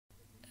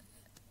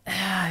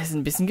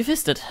sind ein bisschen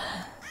gefistet.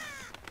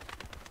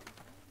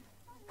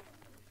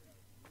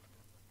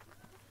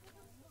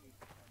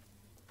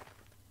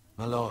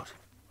 My lord,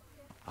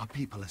 our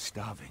people are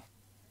starving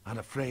and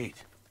afraid.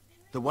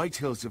 The White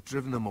Hills have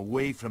driven them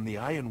away from the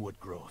ironwood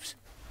groves.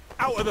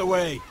 Out of the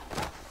way!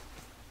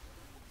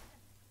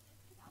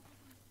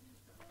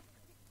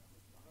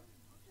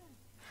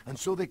 And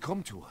so they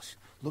come to us,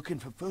 looking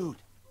for food.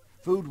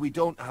 Food we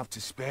don't have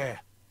to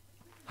spare.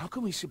 How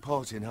can we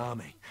support an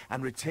army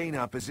and retain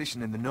our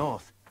position in the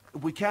north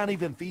if we can't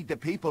even feed the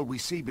people we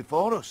see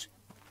before us?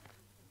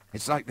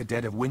 It's like the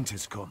dead of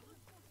winter's come.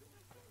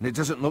 And it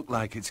doesn't look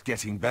like it's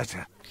getting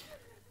better.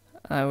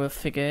 I will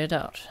figure it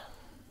out.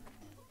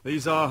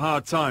 These are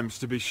hard times,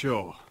 to be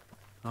sure.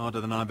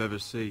 Harder than I've ever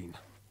seen.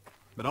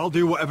 But I'll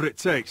do whatever it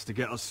takes to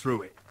get us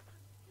through it.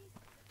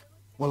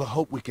 Well, I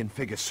hope we can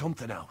figure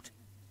something out.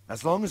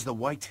 As long as the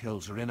White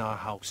Hills are in our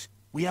house,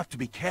 we have to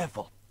be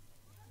careful.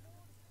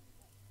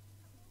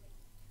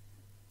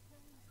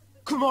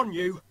 Come on,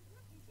 you!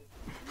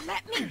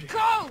 Let me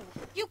go!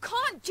 You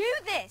can't do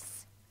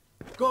this!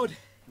 Good.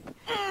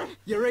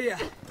 You're here.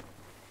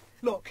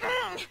 Look.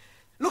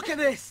 Look at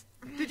this!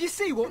 Did you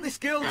see what this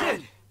girl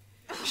did?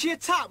 She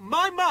attacked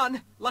my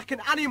man like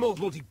an animal.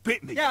 Bloody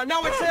bit me! Yeah,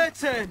 now it's her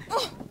turn.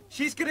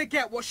 She's gonna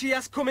get what she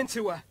has coming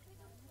to her.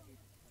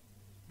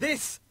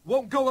 This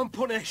won't go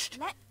unpunished.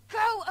 Let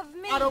go of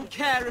me! I don't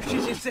care if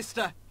she's your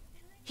sister.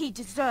 He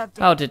deserved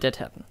it. How did that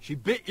happen? She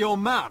bit your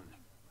man?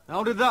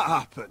 How did that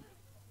happen?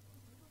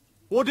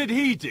 What did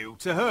he do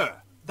to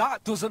her?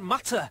 That doesn't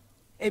matter.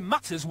 It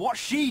matters what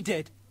she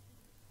did.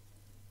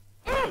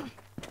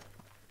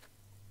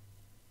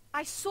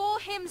 I saw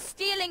him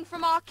stealing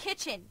from our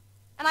kitchen,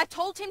 and I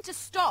told him to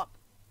stop.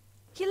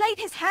 He laid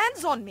his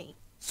hands on me,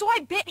 so I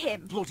bit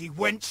him. Bloody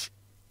wench!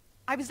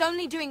 I was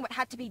only doing what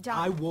had to be done.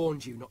 I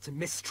warned you not to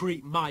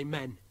mistreat my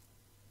men.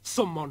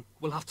 Someone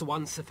will have to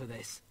answer for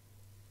this.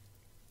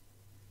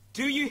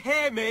 Do you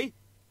hear me?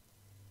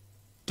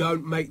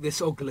 Don't make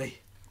this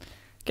ugly.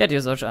 Get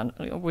your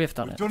Sojan. We've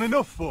done We've it. done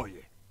enough for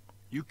you.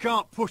 You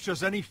can't push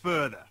us any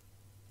further.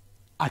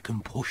 I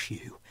can push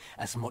you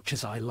as much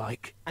as I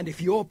like. And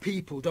if your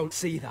people don't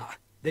see that,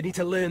 they need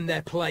to learn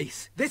their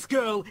place. This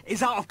girl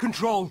is out of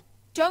control.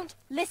 Don't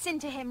listen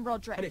to him,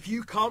 Roderick. And if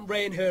you can't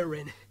rein her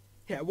in,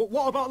 yeah,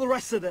 what about the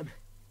rest of them?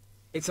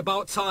 It's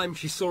about time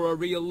she saw a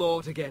real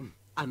lord again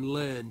and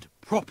learned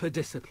proper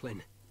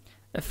discipline.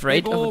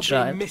 Afraid They've of a all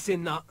child. been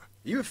missing that.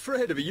 You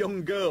afraid of a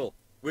young girl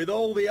with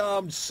all the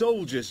armed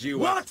soldiers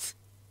you have? What?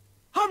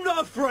 I'm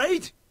not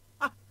afraid.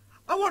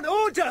 I want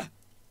order.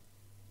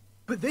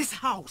 But this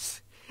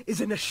house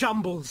is in a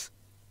shambles.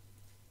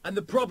 And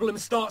the problem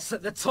starts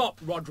at the top,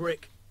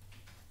 Roderick.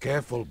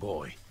 Careful,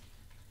 boy.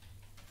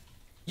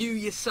 You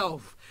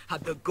yourself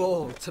had the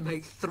gall to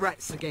make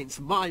threats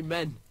against my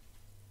men.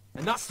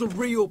 And that's the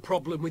real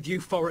problem with you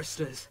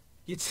Foresters.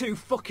 You're too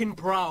fucking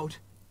proud.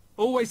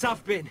 Always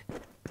have been.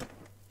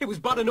 It was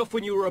bad enough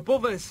when you were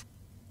above us.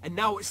 And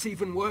now it's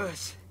even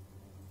worse.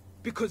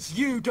 Because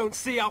you don't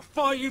see how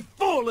far you've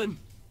fallen.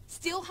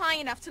 Still high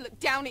enough to look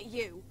down at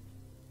you.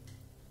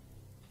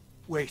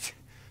 Wait.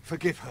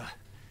 Forgive her.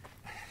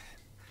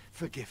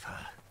 Forgive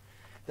her.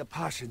 The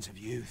passions of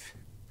youth.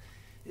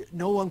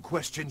 No one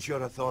questions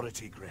your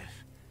authority,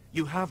 Griff.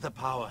 You have the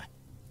power.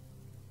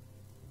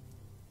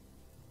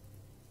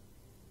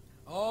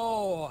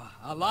 Oh,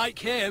 I like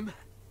him.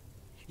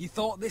 You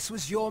thought this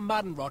was your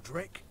man,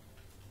 Roderick?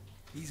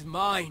 He's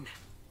mine.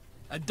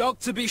 A dog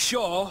to be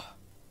sure,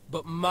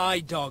 but my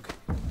dog.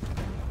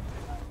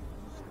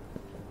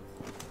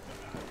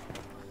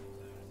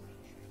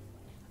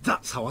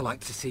 That's how I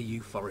like to see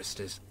you,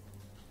 Foresters.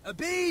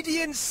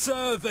 Obedient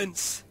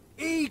servants,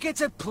 eager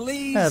to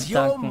please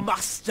your danke.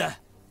 master.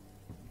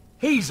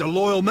 He's a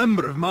loyal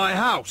member of my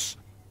house.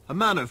 A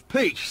man of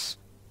peace.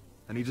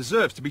 And he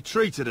deserves to be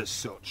treated as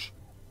such.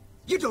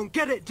 You don't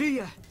get it, do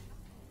you?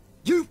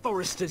 You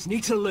Foresters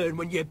need to learn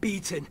when you're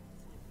beaten.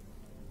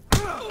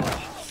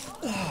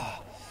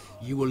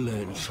 You will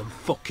learn some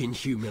fucking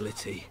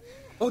humility.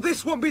 Or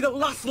this won't be the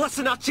last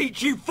lesson I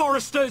teach you,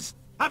 Foresters!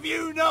 Have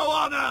you no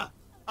honor?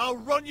 I'll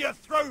run you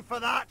through for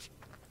that.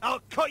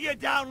 I'll cut you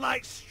down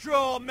like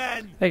straw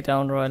men. Take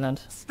down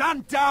Royland.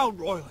 Stand down,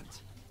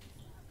 Royland.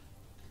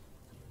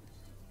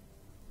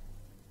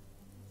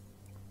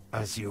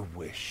 As you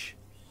wish.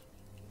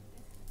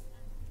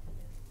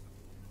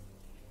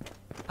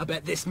 I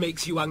bet this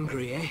makes you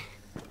angry, eh?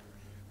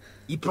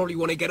 You probably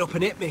want to get up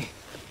and hit me.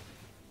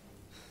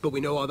 But we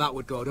know how that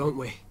would go, don't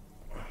we?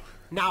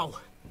 Now,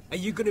 are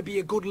you going to be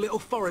a good little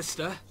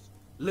Forester,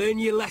 learn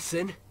your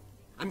lesson,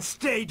 and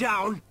stay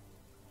down?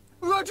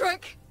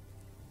 Roderick!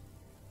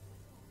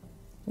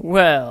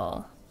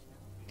 Well,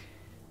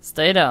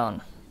 stay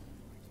down.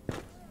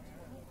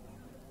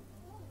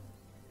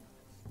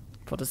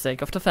 For the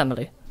sake of the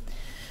family.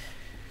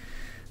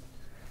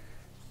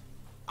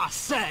 I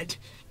said,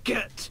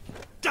 get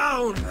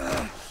down!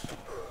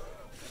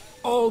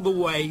 All the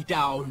way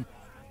down.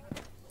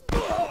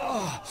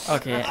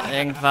 Okay,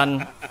 irgendwann.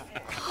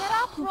 Get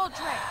up,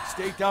 Roderick!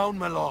 Stay down,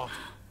 my lord.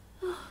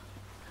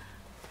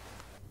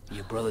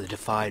 Your brother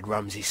defied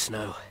Ramsay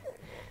Snow.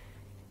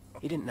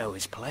 He didn't know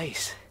his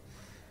place,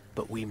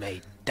 but we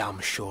made damn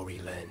sure he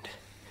learned.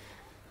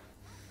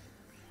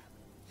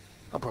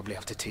 I'll probably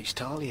have to teach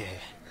Talia here.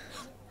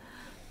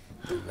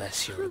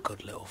 Unless you're a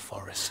good little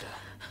Forrester.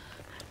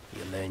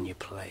 You learn your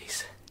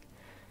place.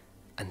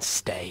 And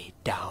stay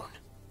down.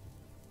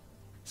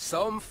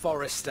 Some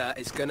Forrester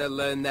is gonna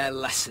learn their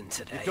lesson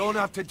today. You don't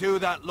have to do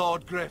that,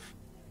 Lord Griff.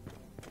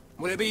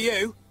 Will it be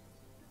you?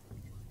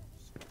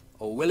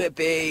 Or will it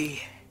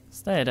be...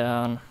 Stay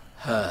down.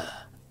 her?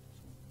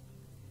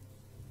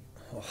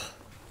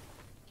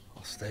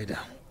 I'll stay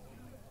down.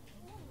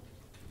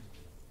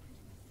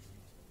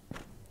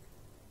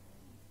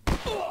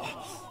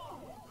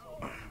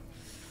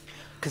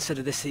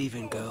 Consider this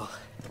even, girl.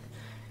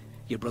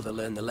 Your brother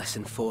learned the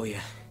lesson for you.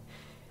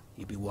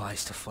 You'd be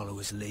wise to follow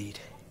his lead.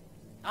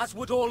 As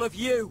would all of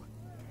you.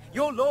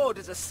 Your lord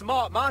is a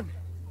smart man.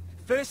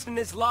 First in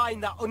his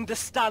line that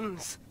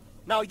understands.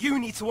 Now you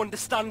need to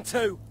understand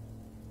too.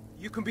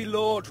 You can be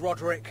Lord,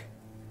 Roderick.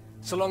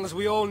 So long as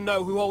we all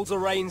know who holds the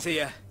reins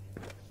here.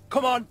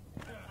 Come on!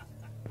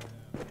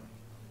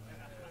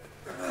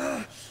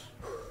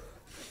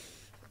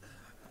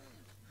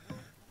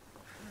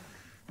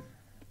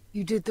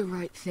 You did the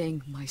right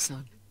thing, my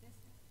son.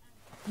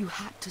 You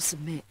had to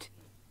submit.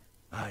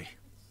 Aye.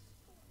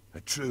 A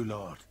true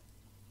lord.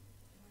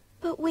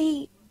 But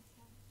we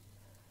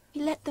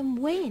let them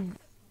win.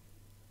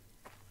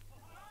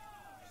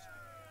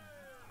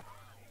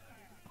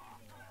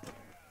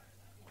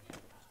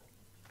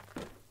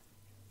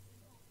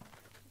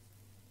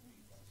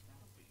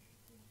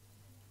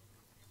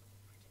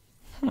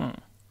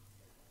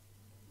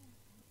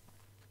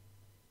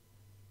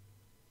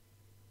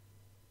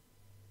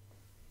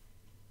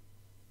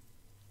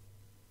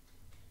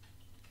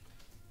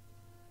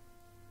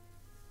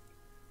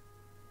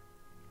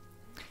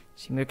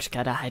 Die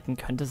Möglichkeit erhalten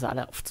könnte, sie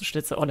alle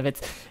aufzuschlitzen, ohne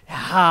Witz.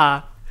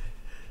 Ja.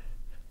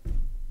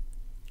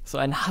 So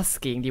ein Hass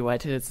gegen die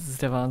White Hills, das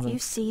ist der Do you Wahnsinn.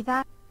 see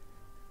that?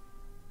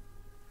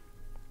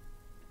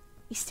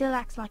 He still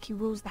acts like he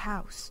rules the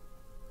house.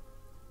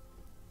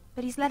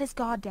 But he's let his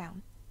guard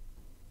down.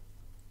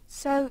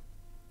 So,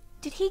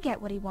 did he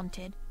get what he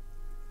wanted?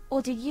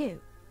 Or did you?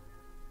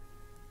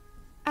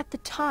 At the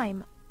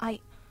time, I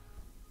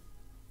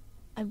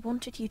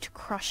wanted you to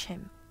crush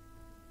him.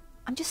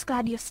 I'm just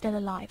glad you're still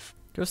alive.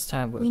 This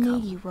time will We need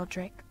come. you,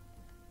 Roderick.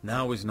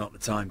 Now is not the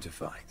time to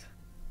fight.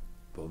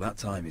 But that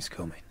time is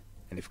coming.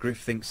 And if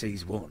Griff thinks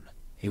he's won,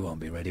 he won't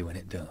be ready when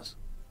it does.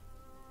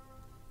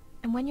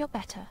 And when you're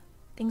better,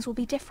 things will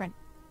be different.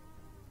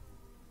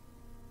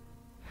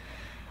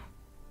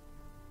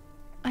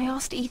 I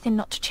asked Ethan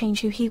not to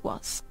change who he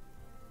was.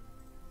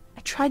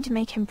 I tried to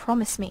make him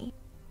promise me.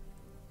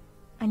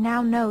 I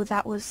now know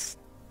that was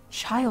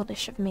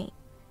childish of me.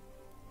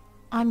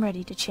 I'm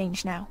ready to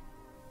change now.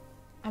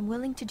 I'm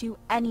willing to do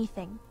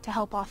anything to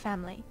help our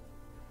family.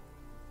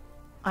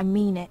 I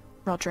mean it,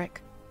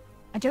 Roderick.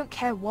 I don't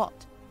care what.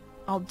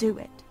 I'll do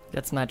it.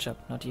 That's my job,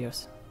 not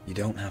yours. You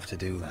don't have to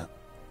do that.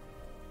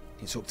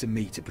 It's up to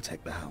me to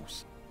protect the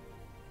house.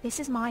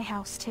 This is my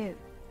house too.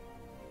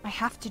 I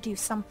have to do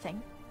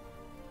something.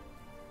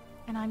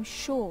 And I'm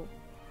sure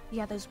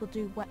the others will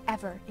do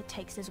whatever it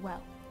takes as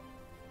well.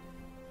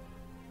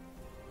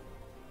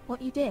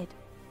 What you did,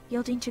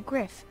 yielding to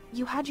Griff,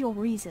 you had your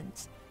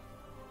reasons.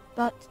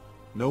 But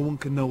No one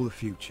can know the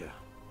future.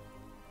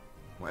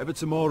 Whatever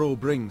tomorrow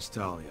brings,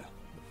 Talia,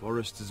 the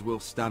Foresters will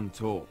stand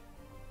tall.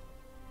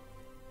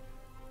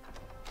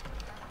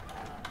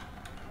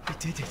 I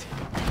did it.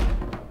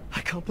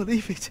 I can't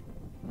believe it.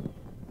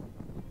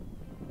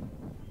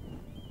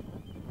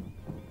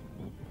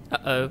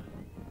 Uh-oh.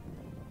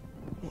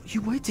 What are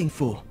you waiting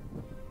for?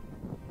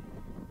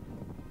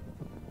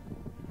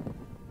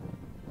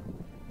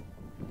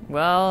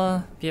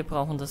 Well, wir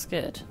brauchen das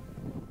Geld.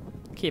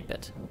 Keep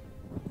it.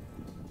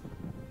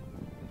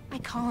 I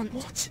can't.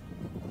 What?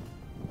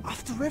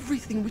 After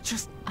everything we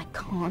just... I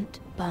can't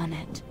burn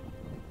it.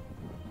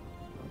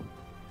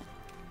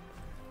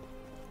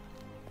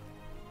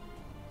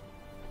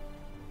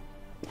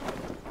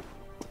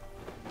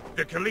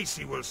 The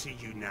Khaleesi will see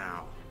you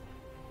now.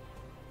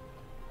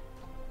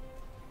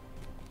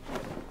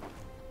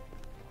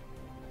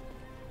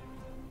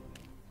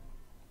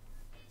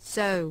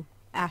 So,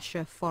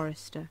 Asher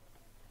Forrester,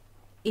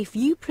 if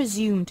you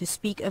presume to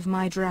speak of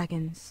my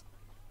dragons,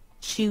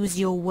 choose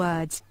your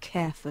words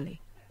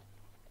carefully.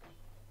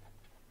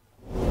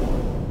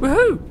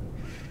 Woohoo!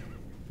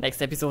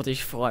 Nächste Episode,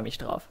 ich freue mich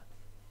drauf.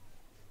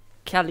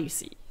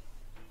 Khaleesi.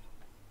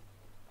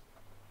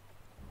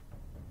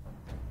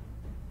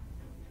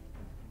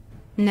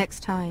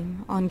 Next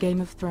time on Game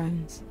of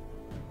Thrones.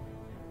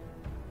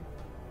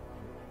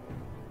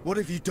 What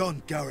have you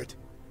done, Garrett?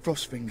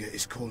 Frostfinger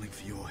is calling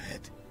for your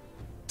head.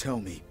 Tell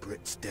me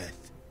Britt's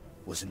death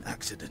was an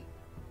accident.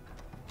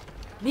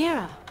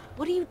 Mira,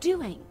 what are you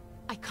doing?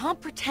 I can't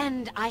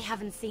pretend I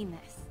haven't seen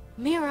this.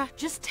 Mira,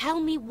 just tell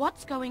me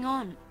what's going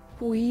on.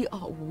 We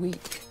are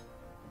weak.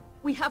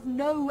 We have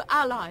no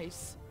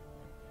allies.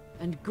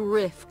 and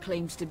Griff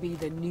claims to be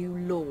the new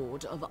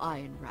Lord of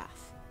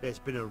Ironwrath. There's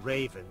been a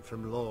raven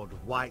from Lord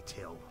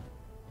Whitehill.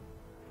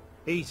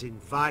 He's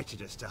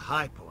invited us to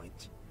High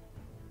Point.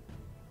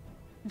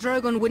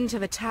 Drogon wouldn't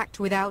have attacked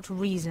without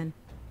reason.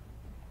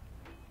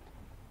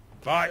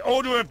 By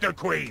order of the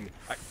Queen,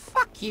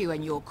 Fuck you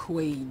and your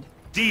queen.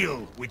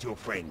 deal with your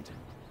friend.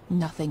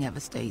 Nothing ever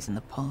stays in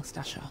the past,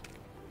 Asher.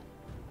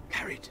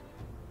 Carried.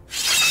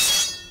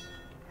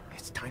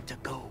 It's time to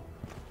go.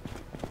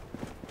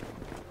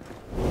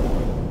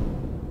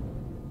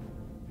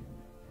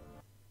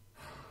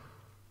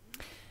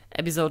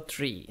 Episode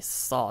 3,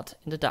 Sword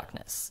in the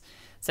Darkness.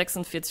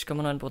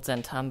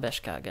 46,9% haben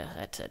Beskar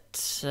gerettet.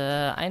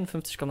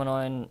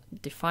 51,9%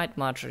 defied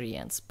Marjorie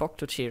and spoke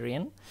to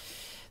Tyrion.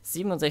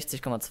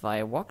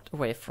 67,2% walked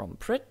away from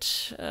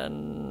Brit.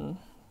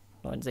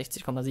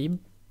 69,7%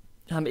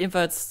 haben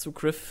ebenfalls zu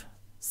Griff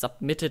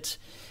submitted.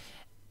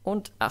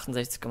 Und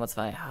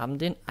 68,2% haben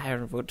den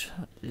Ironwood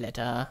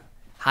Letter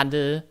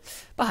Handel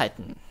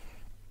behalten.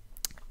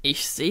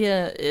 Ich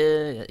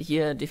sehe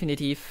hier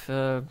definitiv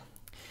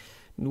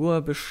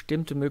nur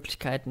bestimmte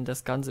Möglichkeiten,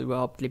 das Ganze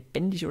überhaupt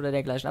lebendig oder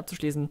dergleichen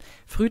abzuschließen.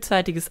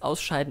 Frühzeitiges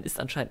Ausscheiden ist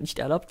anscheinend nicht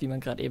erlaubt, wie man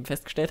gerade eben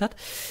festgestellt hat.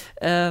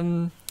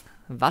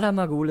 Valar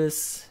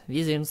Morghulis,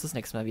 wir sehen uns das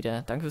nächste Mal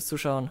wieder. Danke fürs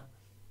Zuschauen.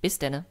 Bis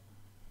denne.